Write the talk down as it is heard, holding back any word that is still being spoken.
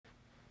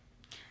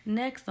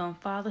Next on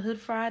Fatherhood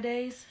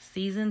Fridays,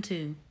 Season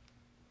 2.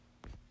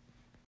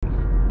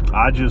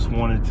 I just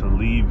wanted to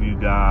leave you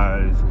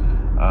guys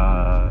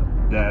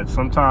that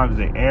sometimes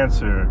the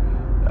answer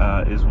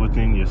is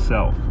within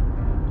yourself.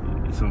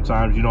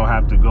 Sometimes you don't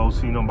have to go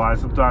see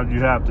nobody. Sometimes you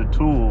have the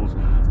tools,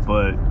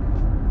 but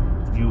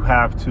you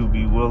have to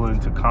be willing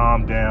to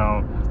calm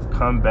down,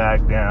 come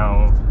back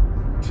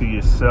down to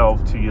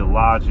yourself, to your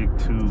logic,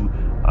 to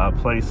a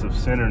place of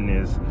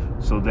centeredness,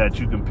 so that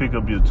you can pick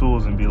up your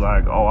tools and be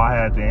like, oh, I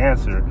had the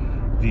answer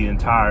the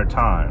entire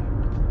time.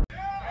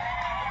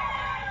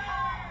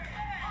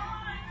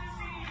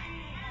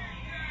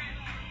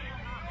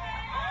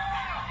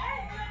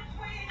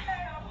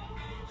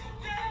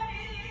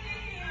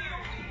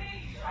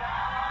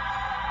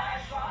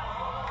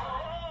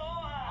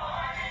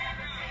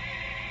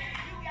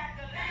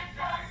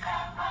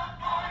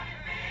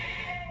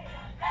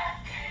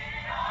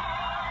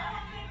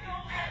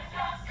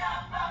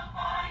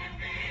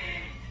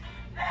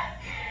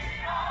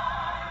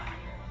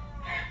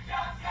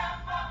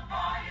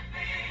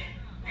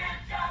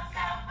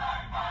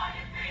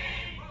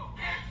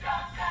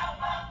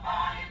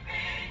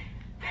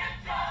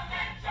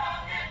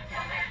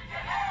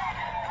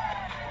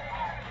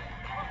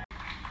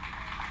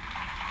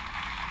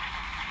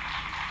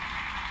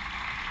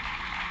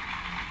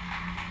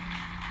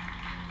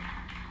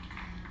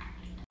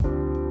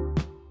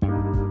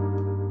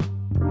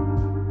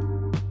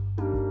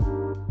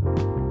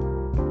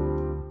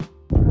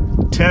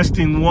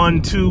 Testing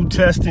 1 2,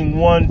 testing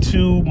 1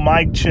 2,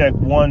 mic check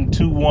 1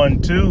 2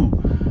 1 2.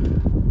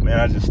 Man,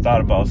 I just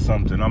thought about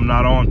something. I'm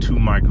not on 2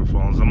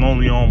 microphones. I'm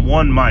only on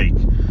 1 mic,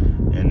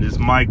 and this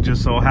mic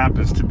just so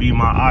happens to be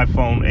my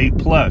iPhone 8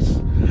 Plus.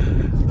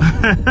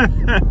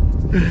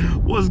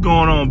 What's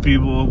going on,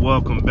 people?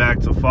 Welcome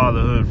back to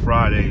Fatherhood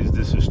Fridays.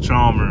 This is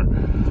Chalmer.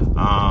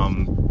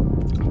 I'm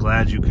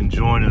glad you can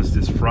join us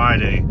this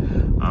Friday.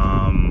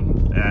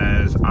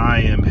 As I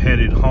am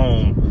headed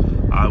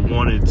home, I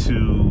wanted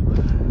to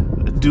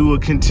do a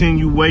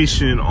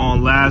continuation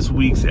on last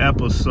week's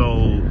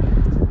episode,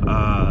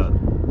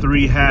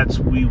 3 Hats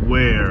We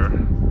Wear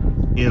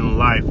in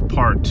Life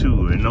Part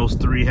 2. And those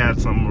 3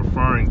 hats I'm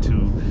referring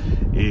to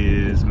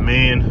is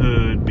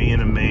manhood, being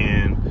a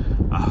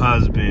man, a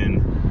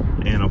husband,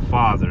 and a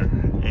father.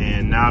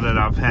 And now that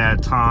I've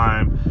had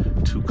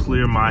time to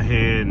clear my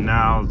head,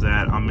 now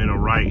that I'm in a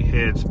right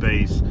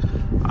headspace,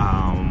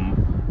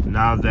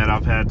 now that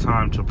I've had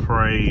time to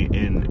pray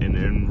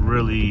and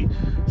really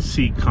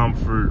seek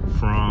comfort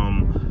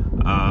from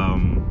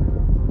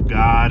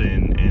God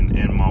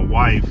and my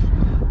wife,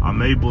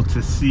 I'm able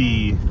to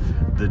see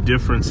the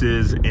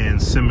differences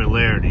and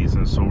similarities.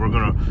 And so we're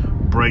going to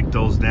break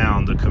those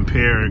down, the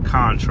compare and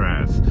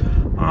contrast.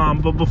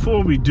 But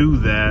before we do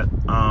that,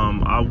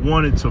 I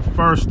wanted to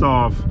first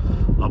off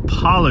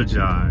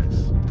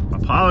apologize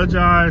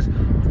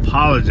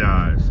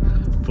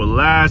for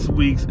last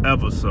week's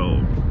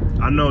episode.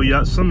 I know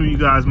some of you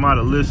guys might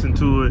have listened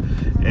to it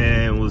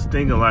and was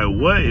thinking like,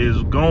 what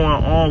is going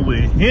on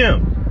with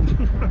him?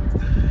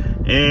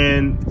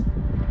 And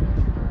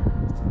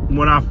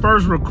when I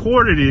first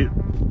recorded it,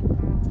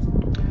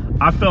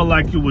 I felt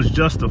like it was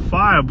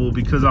justifiable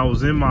because I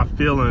was in my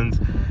feelings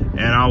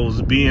and I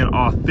was being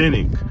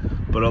authentic.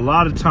 But a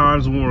lot of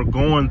times when we're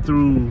going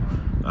through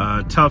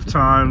tough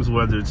times,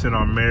 whether it's in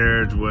our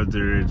marriage,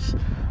 whether it's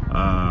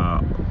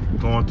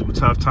going through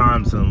tough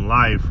times in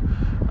life,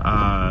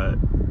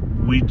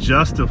 we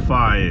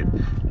justify it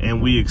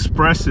and we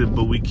express it,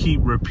 but we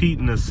keep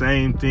repeating the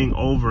same thing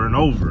over and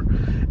over.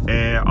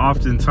 And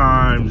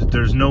oftentimes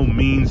there's no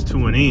means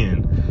to an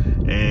end.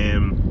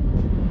 And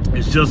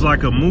it's just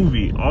like a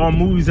movie. All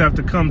movies have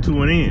to come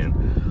to an end.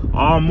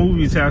 All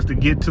movies have to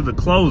get to the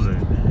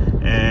closing.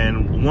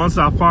 And once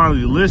I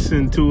finally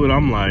listened to it,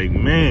 I'm like,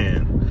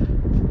 man,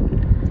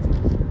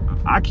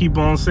 I keep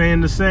on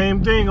saying the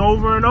same thing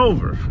over and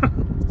over.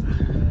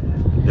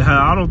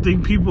 I don't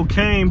think people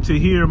came to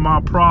hear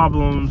my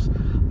problems.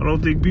 I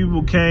don't think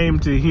people came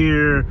to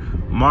hear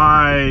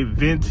my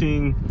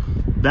venting.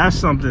 That's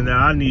something that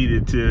I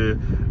needed to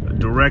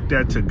direct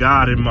that to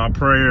God in my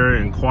prayer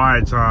and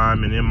quiet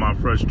time and in my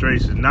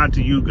frustration, not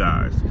to you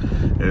guys.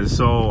 And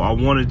so I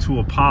wanted to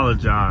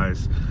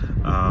apologize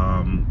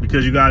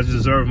because you guys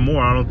deserve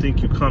more. I don't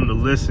think you come to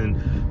listen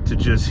to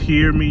just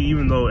hear me,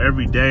 even though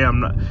every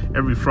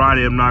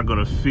Friday I'm not going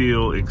to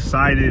feel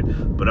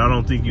excited, but I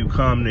don't think you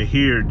come to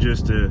hear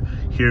just to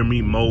hear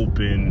me mope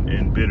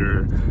and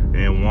bitter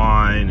and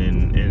whine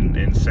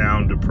and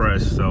sound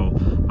depressed. So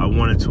I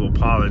wanted to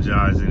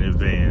apologize in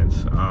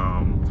advance.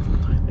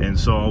 And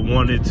so I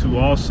wanted to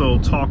also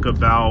talk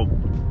about,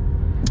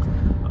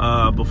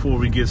 before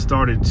we get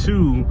started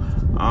too,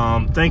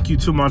 thank you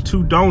to my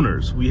 2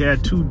 donors. We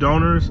had 2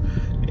 donors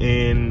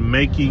in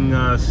making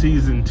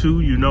season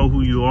 2. You know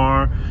who you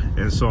are.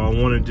 And so I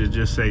wanted to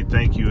just say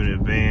thank you in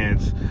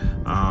advance.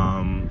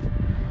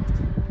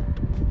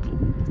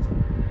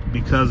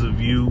 Because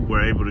of you,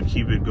 we're able to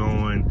keep it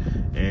going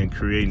and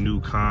create new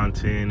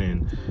content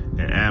and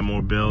add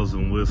more bells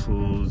and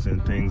whistles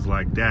and things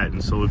like that.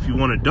 And so if you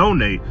want to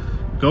donate,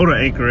 go to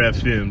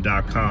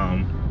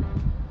anchorfm.com,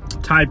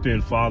 type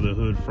in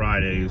Fatherhood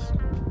Fridays,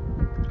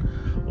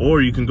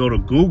 or you can go to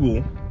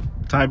Google,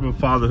 type in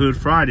Fatherhood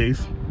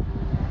Fridays,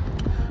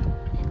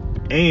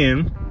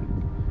 and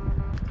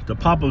the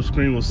pop-up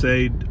screen will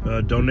say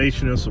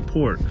donation and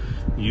support.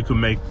 You can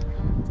make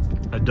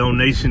a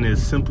donation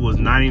as simple as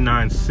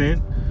 99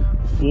 cents,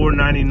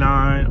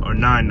 $4.99, or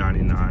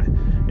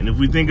 $9.99. And if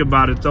we think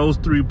about it, those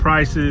three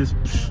prices,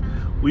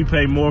 we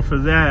pay more for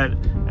that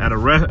at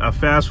a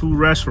fast food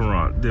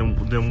restaurant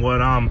than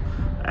what I'm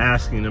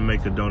asking to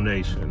make a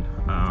donation.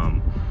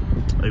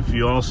 If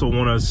you also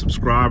want to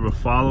subscribe or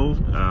follow,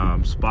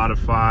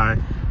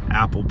 Spotify,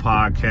 Apple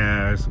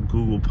Podcasts,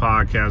 Google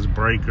Podcasts,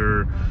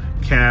 Breaker,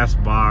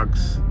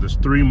 Castbox. There's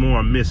 3 more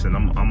I'm missing.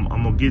 I'm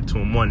gonna get to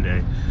them one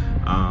day.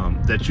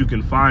 That you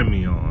can find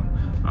me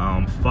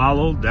on.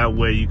 Follow. That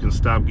way you can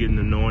stop getting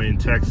annoying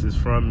texts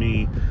from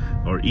me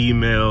or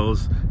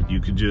emails. You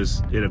could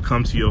it'll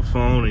come to your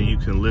phone and you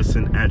can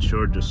listen at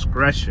your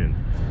discretion.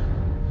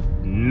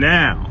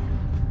 Now,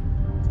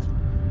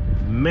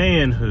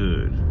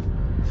 manhood,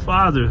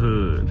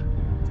 fatherhood,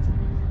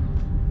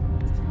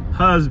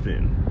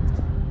 husband.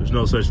 There's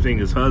no such thing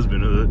as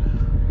husbandhood.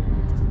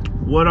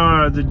 What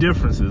are the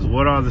differences?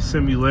 What are the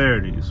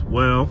similarities?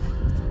 Well,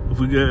 if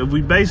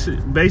we base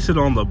it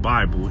on the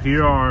Bible,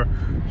 here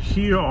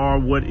are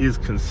what is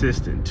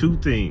consistent. 2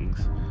 things.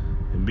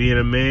 In being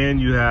a man,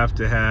 you have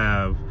to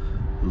have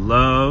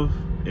love.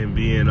 In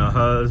being a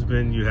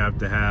husband, you have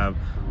to have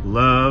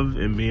love.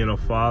 In being a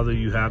father,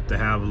 you have to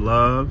have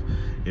love.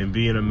 In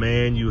being a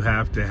man, you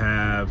have to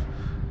have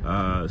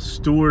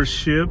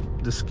stewardship,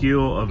 the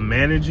skill of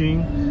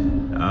managing.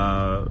 In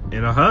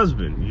a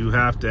husband, you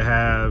have to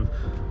have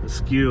the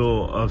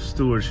skill of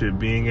stewardship,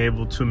 being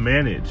able to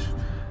manage.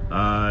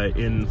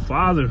 In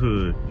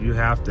fatherhood, you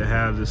have to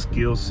have the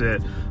skill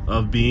set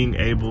of being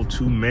able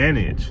to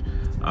manage.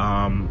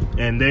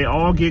 And they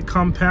all get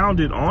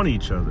compounded on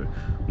each other.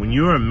 When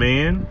you're a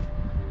man,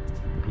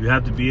 you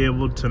have to be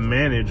able to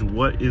manage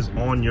what is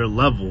on your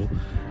level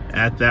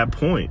at that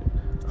point,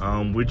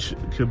 which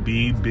could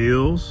be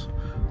bills,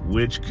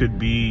 which could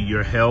be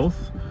your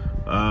health,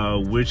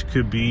 which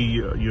could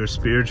be your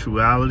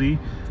spirituality,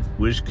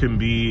 which can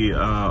be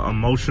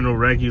emotional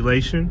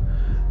regulation.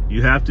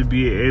 You have to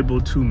be able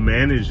to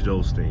manage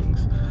those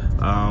things.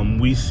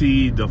 We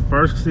see the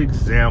first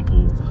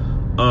example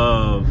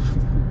of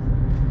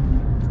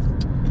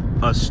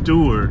a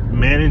steward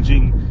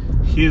managing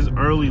his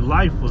early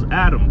life was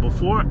Adam.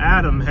 Before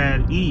Adam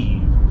had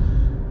Eve,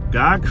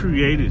 God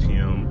created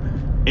him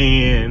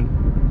and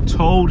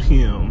told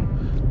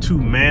him to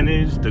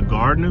manage the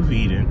Garden of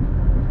Eden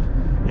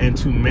and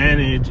to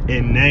manage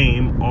and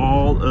name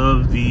all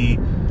of the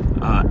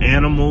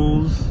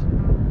animals,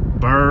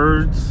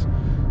 birds,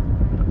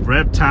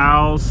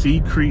 reptiles, sea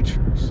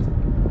creatures.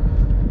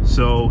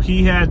 So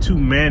he had to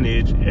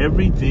manage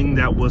everything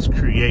that was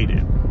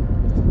created.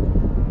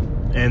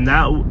 And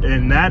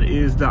that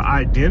is the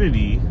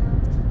identity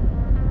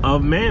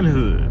of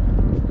manhood,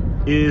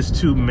 is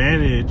to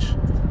manage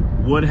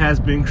what has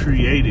been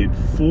created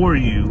for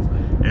you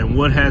and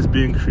what has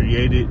been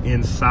created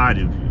inside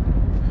of you.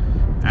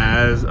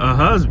 As a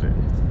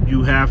husband,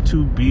 you have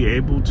to be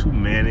able to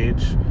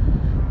manage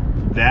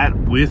that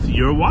with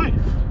your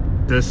wife.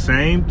 The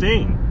same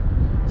thing.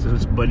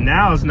 But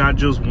now it's not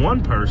just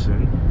one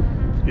person,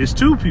 it's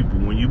 2 people.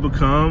 When you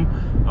become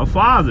a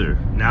father,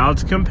 now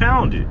it's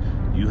compounded.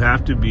 You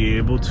have to be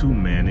able to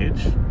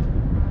manage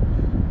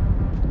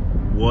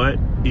what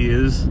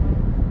is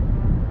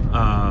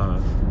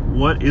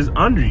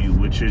under you,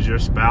 which is your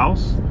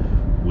spouse,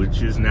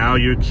 which is now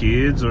your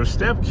kids or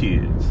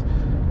stepkids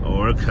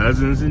or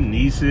cousins and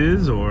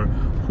nieces or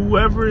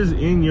whoever is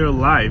in your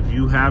life.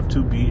 You have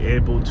to be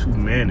able to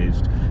manage,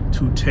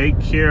 to take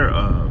care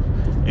of.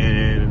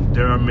 And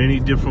there are many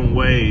different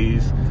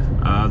ways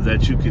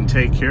that you can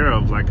take care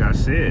of, like I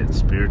said,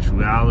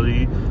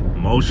 spirituality,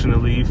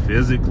 emotionally,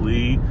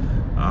 physically,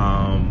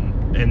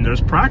 and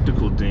there's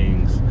practical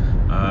things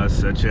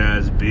such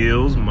as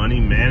bills, money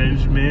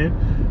management,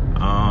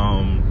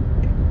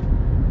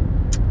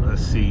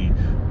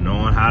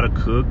 knowing how to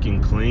cook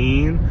and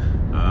clean,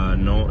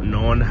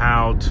 knowing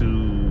how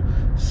to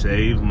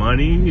save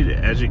money,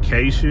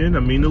 education. I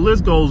mean, the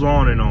list goes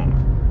on and on.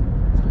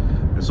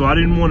 And so I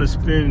didn't want to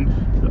spend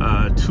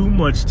too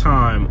much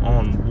time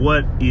on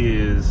what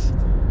is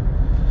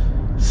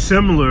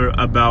similar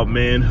about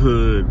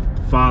manhood,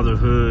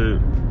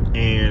 fatherhood,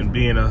 and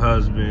being a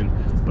husband,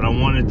 but I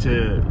wanted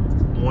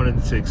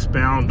to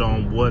expound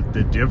on what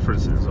the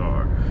differences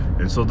are.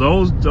 And so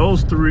those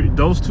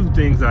 2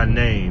 things I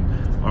named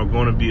are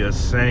going to be the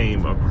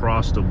same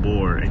across the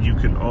board, and you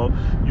can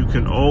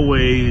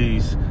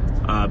always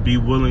be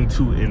willing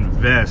to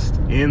invest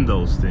in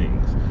those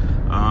things.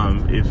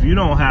 If you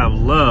don't have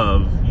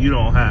love, you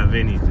don't have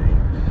anything.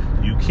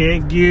 You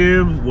can't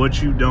give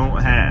what you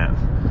don't have.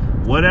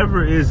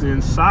 Whatever is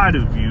inside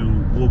of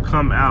you will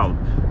come out.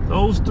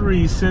 Those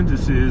 3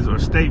 sentences or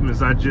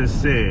statements I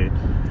just said,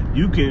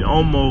 you can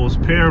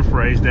almost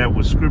paraphrase that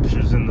with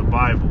scriptures in the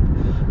Bible.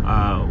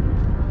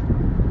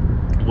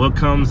 What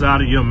comes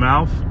out of your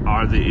mouth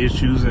are the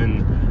issues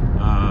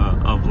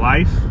of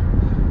life.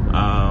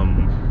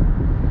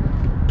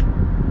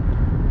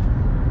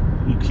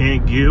 You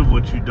can't give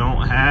what you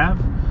don't have.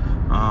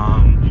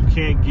 You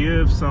can't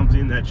give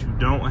something that you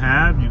don't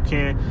have. You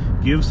can't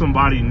give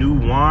somebody new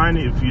wine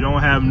if you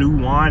don't have new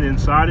wine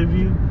inside of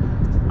you,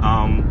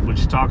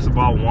 which talks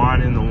about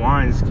wine in the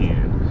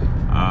wineskin.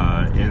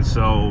 And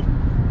so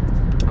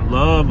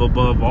love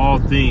above all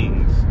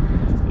things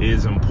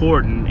is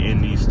important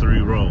in these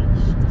three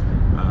roles.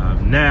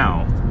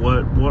 Now,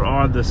 what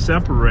are the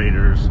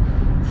separators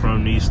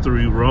from these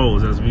three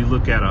roles? As we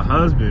look at a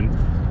husband,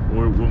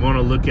 we're going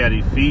to look at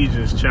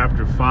Ephesians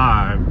chapter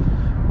 5,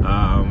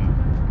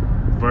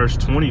 verse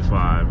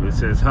 25. It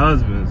says,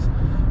 husbands,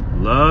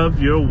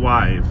 love your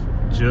wife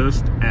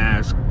just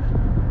as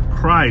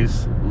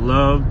Christ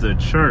loved the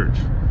church.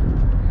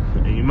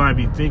 And you might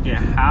be thinking,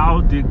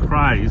 how did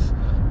Christ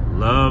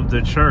love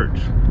the church?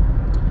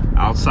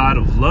 Outside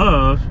of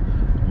love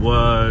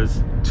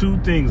was two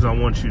things I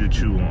want you to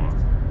chew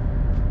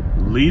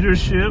on: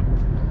 leadership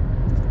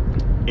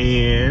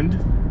and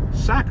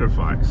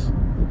sacrifice.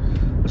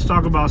 Let's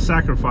talk about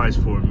sacrifice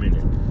for a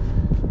minute.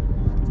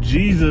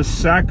 Jesus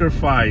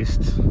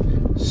sacrificed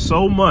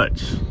so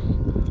much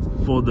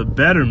for the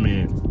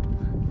betterment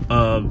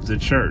of the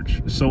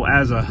church. So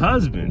as a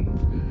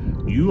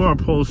husband, you are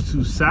supposed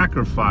to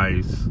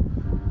sacrifice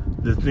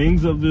the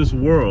things of this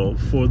world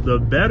for the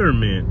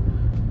betterment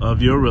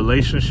of your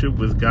relationship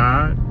with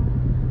God,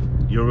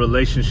 your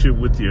relationship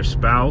with your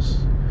spouse,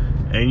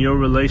 and your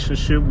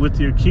relationship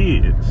with your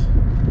kids.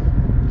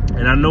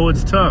 And I know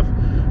it's tough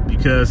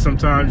because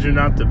sometimes you're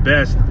not the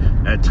best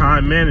at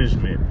time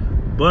management.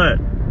 But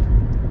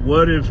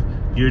what if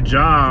your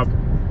job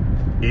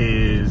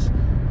is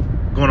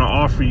going to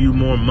offer you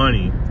more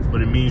money,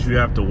 but it means you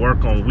have to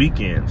work on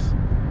weekends?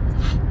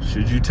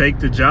 Should you take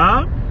the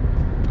job?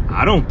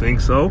 I don't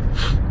think so.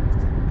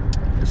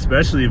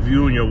 Especially if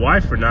you and your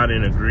wife are not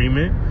in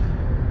agreement.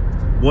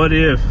 What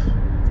if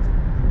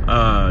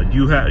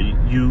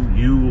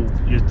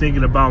you're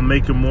thinking about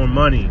making more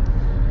money,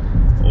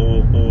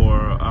 or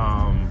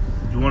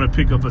you want to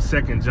pick up a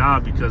second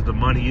job because the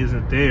money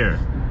isn't there,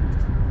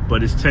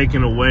 but it's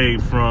taken away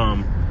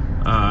from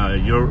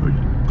your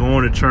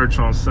going to church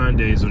on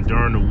Sundays or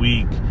during the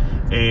week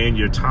and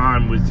your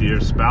time with your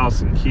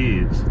spouse and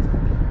kids?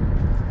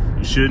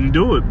 You shouldn't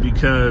do it,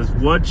 because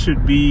what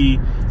should be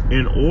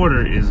in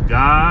order is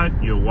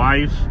God, your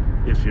wife,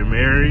 if you're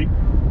married,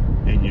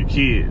 and your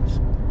kids,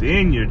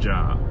 then your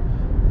job.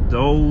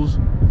 Those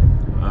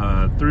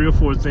 3 or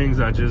 4 things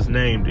I just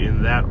named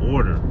in that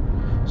order.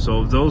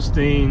 So if those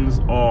things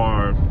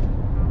are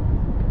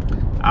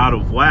out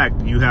of whack,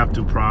 you have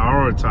to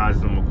prioritize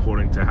them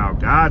according to how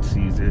God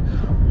sees it.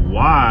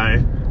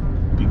 Why?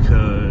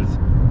 Because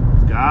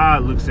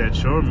God looks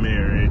at your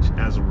marriage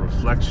as a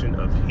reflection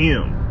of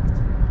Him,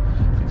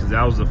 because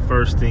that was the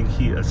first thing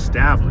He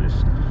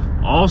established.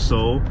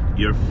 Also,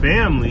 your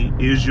family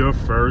is your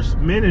first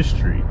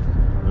ministry.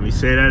 Let me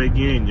say that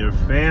again. Your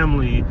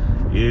family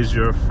is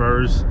your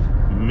first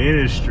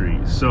ministry.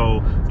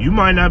 So you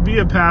might not be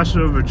a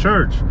pastor of a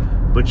church,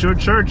 but your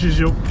church is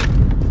your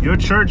family.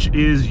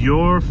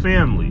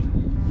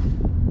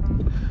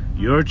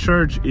 Your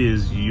church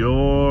is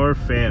your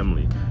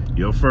family.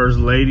 Your first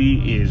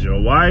lady is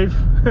your wife,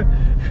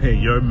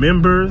 and your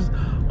members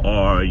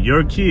are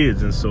your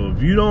kids. And so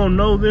if you don't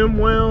know them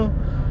well,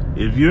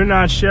 if you're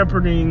not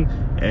shepherding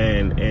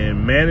and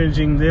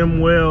managing them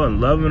well and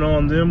loving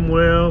on them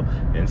well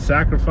and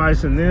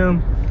sacrificing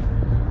them,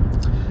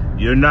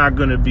 you're not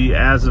going to be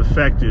as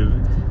effective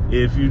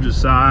if you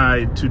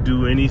decide to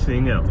do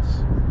anything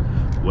else.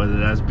 Whether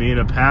that's being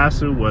a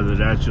pastor, whether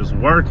that's just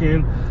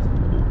working,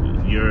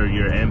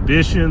 your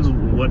ambitions,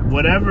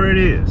 whatever it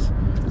is,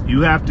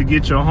 you have to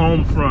get your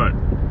home front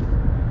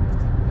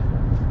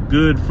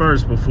good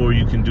first before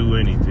you can do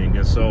anything.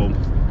 And so,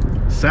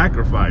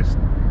 sacrifice.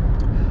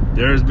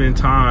 There's been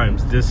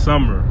times this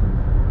summer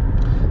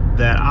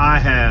that I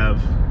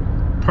have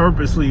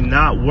purposely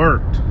not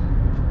worked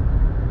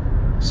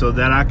so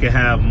that I could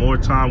have more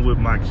time with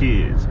my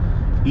kids,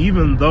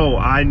 even though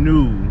I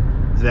knew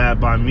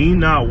that by me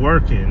not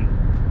working,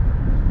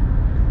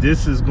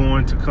 this is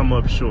going to come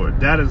up short.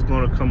 That is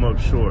going to come up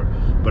short.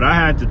 But I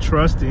had to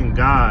trust in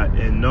God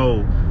and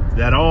know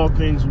that all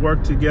things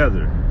work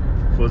together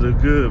for the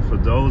good for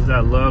those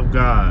that love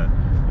God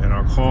and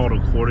are called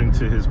according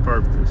to His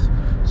purpose.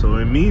 So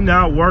in me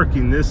not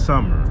working this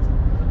summer,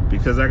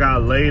 because I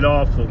got laid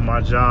off of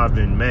my job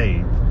in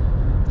May,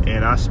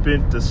 and I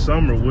spent the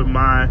summer with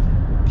my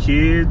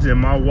kids and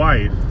my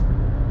wife,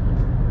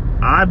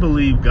 I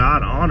believe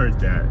God honored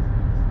that,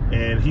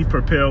 and He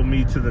propelled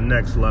me to the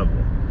next level.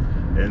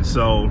 And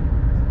so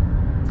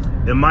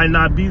it might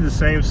not be the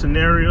same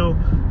scenario,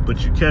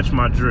 but you catch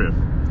my drift.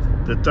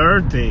 The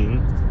third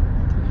thing,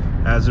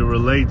 as it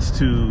relates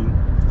to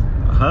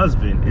a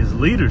husband, is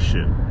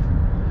leadership.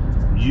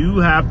 You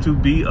have to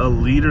be a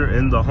leader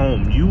in the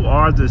home. You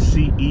are the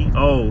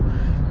CEO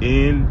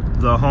in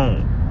the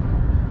home.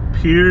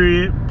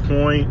 Period,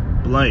 point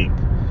blank.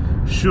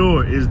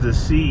 Sure, is the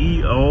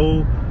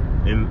CEO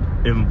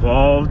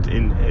involved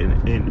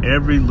in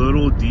every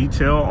little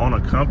detail on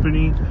a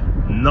company?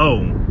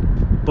 No,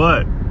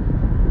 but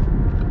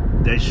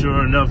they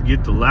sure enough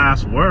get the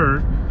last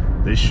word.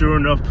 They sure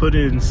enough put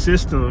in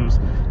systems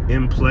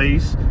in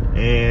place,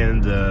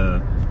 and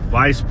the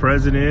vice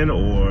president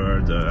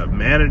or the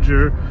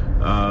manager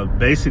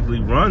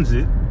basically runs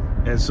it.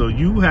 And so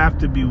you have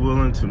to be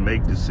willing to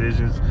make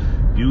decisions.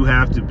 You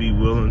have to be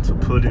willing to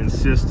put in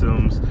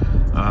systems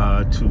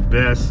to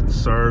best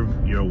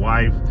serve your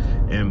wife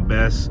and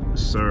best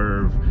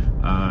serve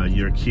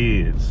your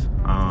kids.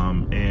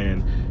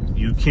 And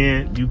you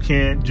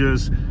can't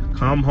just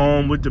come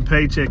home with the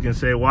paycheck and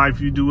say,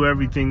 wife, you do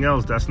everything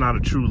else. That's not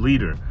a true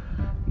leader.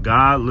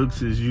 God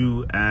looks at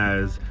you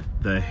as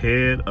the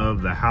head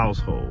of the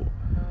household,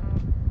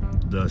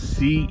 the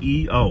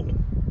CEO.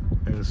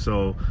 And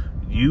so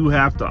you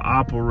have to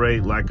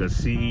operate like a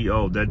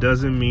CEO. That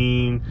doesn't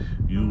mean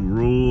you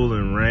rule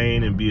and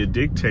reign and be a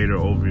dictator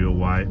over your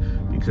wife,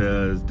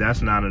 because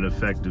that's not an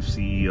effective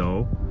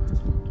CEO.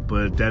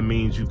 But that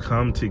means you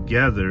come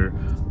together,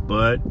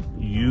 but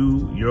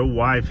your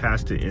wife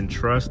has to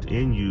entrust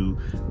in you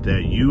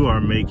that you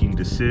are making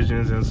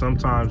decisions, and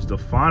sometimes the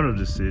final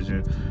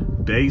decision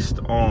based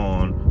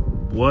on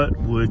what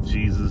would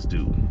Jesus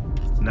do.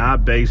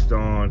 Not based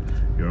on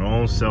your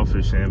own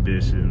selfish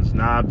ambitions,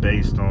 not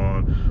based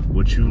on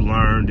what you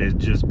learned as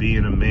just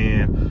being a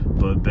man,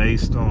 but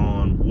based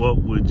on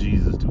what would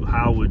Jesus do?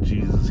 How would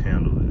Jesus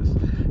handle this?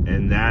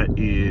 And that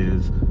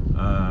is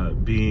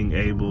being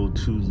able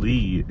to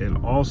lead,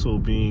 and also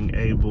being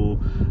able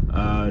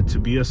to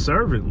be a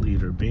servant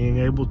leader, being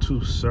able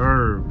to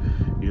serve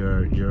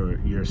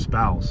your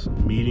spouse,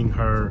 meeting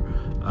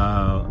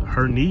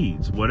her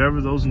needs,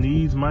 whatever those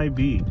needs might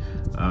be,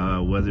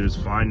 whether it's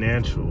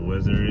financial,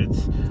 whether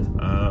it's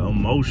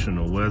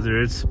emotional,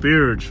 whether it's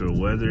spiritual,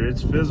 whether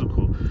it's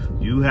physical.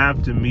 You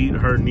have to meet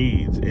her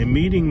needs. And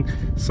meeting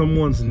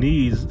someone's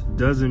needs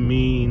doesn't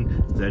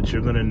mean that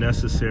you're going to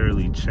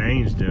necessarily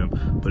change them,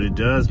 but it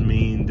does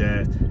mean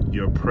that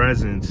your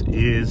presence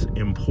is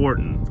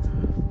important.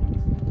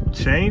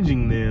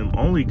 Changing them,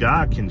 only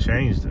God can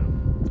change them.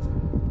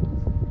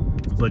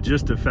 But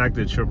just the fact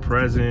that you're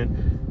present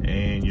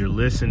and you're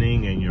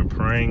listening and you're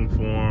praying for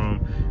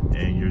them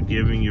and you're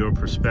giving your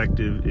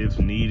perspective if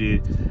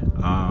needed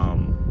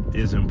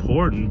is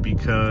important,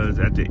 because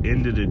at the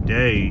end of the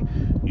day,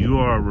 you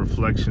are a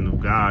reflection of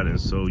God. And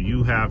so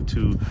you have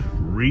to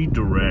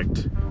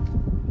redirect,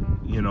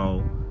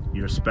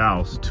 your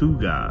spouse to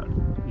God,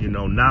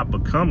 not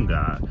become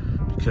God,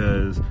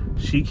 because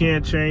she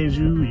can't change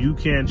you. You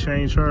can't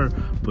change her.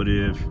 But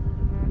if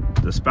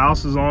the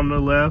spouse is on the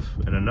left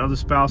and another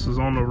spouse is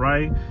on the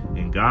right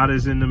and God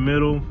is in the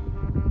middle,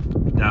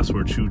 that's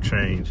where true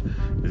change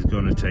is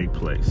going to take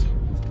place.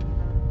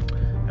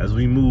 As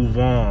we move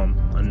on,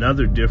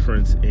 another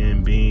difference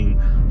in being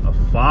a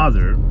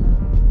father,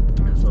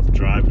 as I'm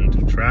driving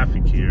through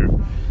traffic here,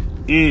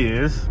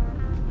 is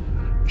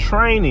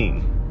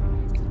training.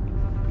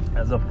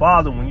 As a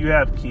father, when you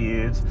have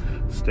kids,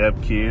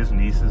 stepkids,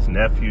 nieces,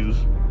 nephews,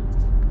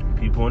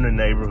 people in the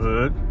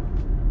neighborhood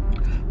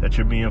that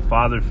you're being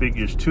father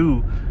figures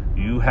to,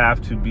 you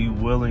have to be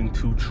willing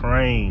to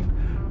train,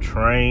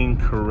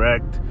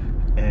 correct,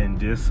 and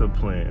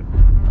discipline.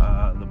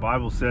 The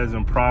Bible says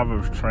in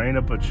Proverbs, train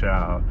up a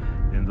child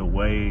in the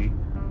way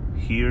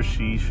he or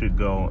she should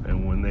go,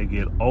 and when they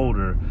get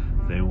older,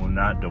 they will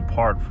not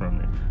depart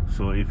from it.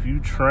 So if you're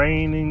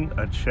training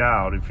a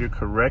child, if you're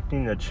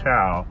correcting a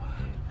child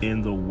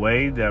in the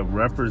way that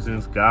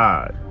represents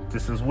God,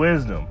 this is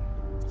wisdom,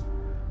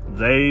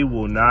 they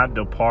will not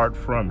depart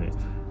from it.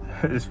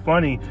 It's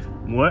funny,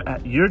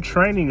 you're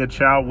training a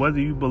child whether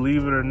you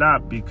believe it or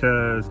not,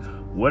 because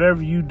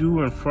whatever you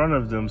do in front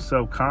of them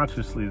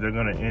subconsciously, they're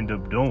going to end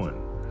up doing.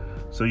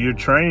 So you're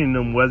training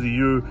them whether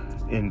you're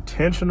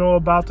intentional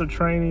about the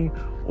training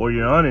or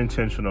you're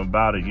unintentional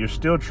about it. You're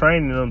still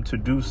training them to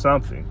do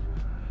something.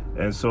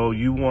 And so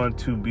you want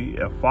to be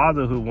a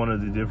fatherhood. One of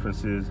the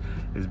differences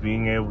is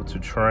being able to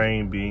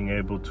train, being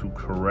able to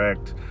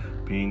correct,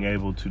 being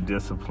able to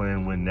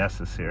discipline when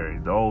necessary.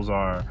 Those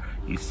are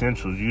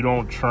essentials. You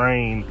don't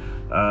train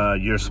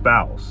your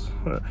spouse.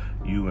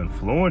 You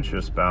influence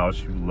your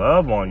spouse. You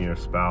love on your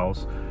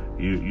spouse.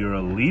 You're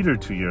a leader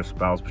to your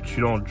spouse, but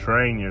you don't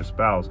train your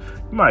spouse.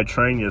 You might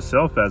train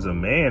yourself as a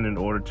man in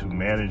order to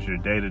manage your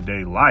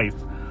day-to-day life,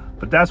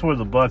 but that's where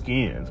the buck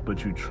ends.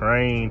 But you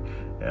train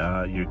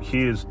your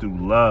kids through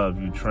love.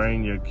 You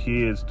train your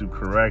kids through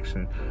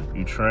correction.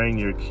 You train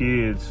your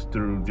kids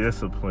through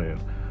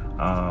discipline.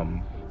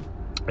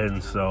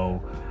 And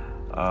so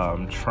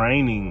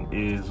training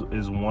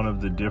is one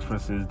of the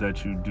differences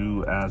that you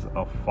do as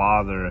a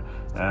father,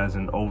 as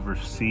an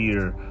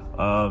overseer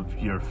of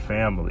your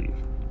family.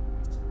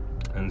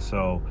 And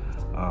so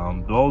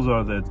those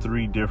are the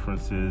three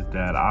differences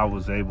that I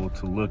was able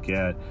to look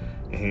at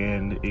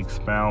and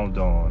expound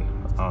on.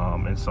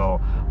 And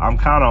so I'm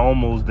kind of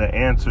almost the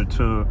answer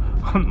to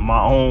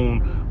my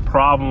own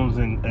problems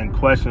and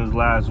questions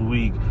last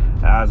week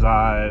as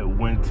I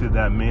went to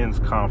that men's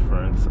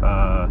conference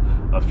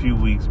a few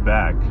weeks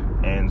back.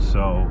 And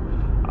so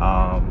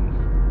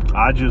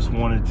I just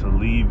wanted to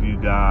leave you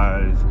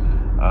guys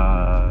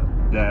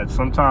that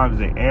sometimes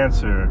the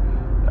answer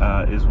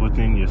is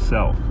within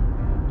yourself.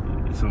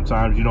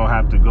 Sometimes you don't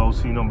have to go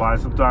see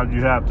nobody. Sometimes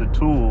you have the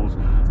tools,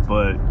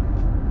 but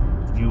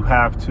you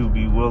have to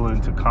be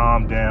willing to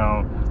calm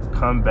down,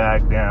 come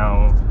back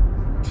down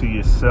to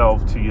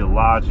yourself, to your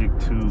logic,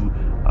 to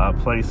a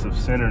place of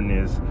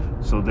centeredness,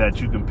 so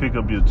that you can pick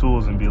up your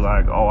tools and be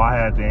like, oh, I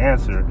had the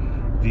answer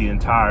the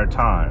entire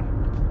time.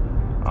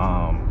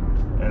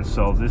 And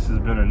so this has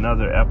been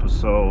another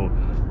episode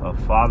of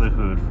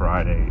Fatherhood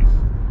Fridays.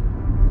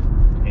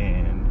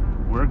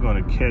 And we're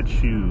going to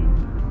catch you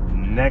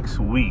next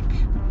week.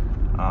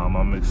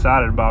 I'm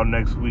excited about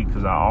next week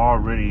because I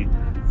already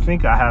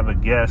think I have a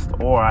guest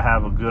or I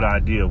have a good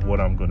idea of what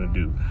I'm going to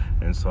do.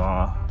 And so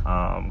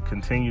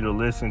continue to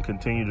listen,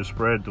 continue to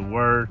spread the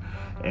word,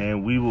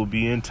 and we will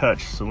be in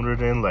touch sooner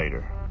than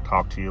later.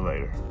 Talk to you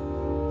later.